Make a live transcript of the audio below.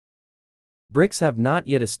BRICS have not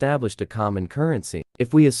yet established a common currency.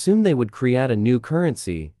 If we assume they would create a new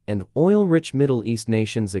currency and oil-rich Middle East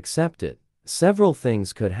nations accept it, several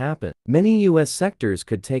things could happen. Many U.S. sectors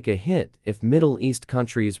could take a hit if Middle East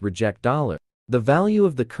countries reject dollar. The value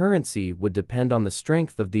of the currency would depend on the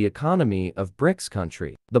strength of the economy of BRICS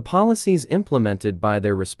country, the policies implemented by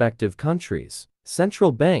their respective countries.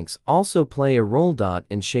 Central banks also play a role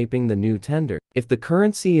in shaping the new tender. If the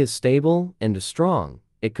currency is stable and strong,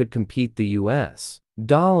 it could compete the U.S.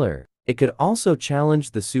 dollar. It could also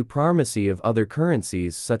challenge the supremacy of other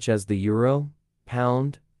currencies such as the euro,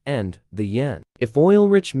 pound, and the yen. If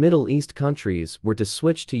oil-rich Middle East countries were to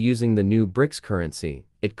switch to using the new BRICS currency,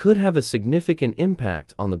 it could have a significant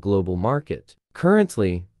impact on the global market.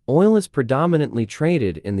 Currently, oil is predominantly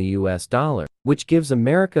traded in the US dollar, which gives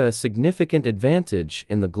America a significant advantage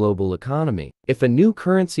in the global economy. If a new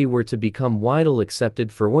currency were to become widely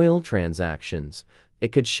accepted for oil transactions,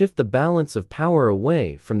 it could shift the balance of power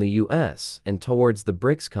away from the US and towards the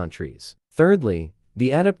BRICS countries. Thirdly,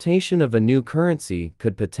 the adaptation of a new currency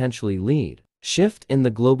could potentially lead shift in the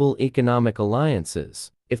global economic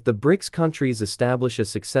alliances. If the BRICS countries establish a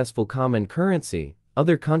successful common currency,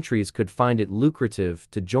 other countries could find it lucrative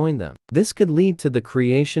to join them. This could lead to the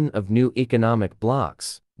creation of new economic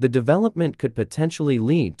blocs. The development could potentially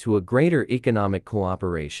lead to a greater economic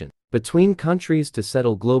cooperation between countries to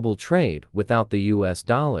settle global trade without the US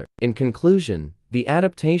dollar. In conclusion, the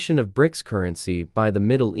adaptation of BRICS currency by the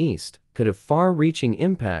Middle East could have far-reaching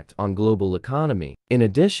impact on global economy. In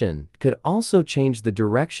addition, it could also change the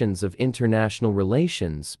directions of international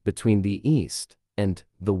relations between the East and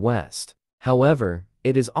the West. However,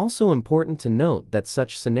 it is also important to note that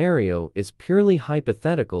such scenario is purely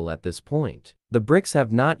hypothetical at this point. The BRICS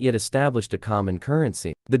have not yet established a common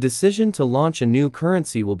currency. The decision to launch a new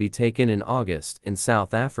currency will be taken in August in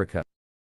South Africa.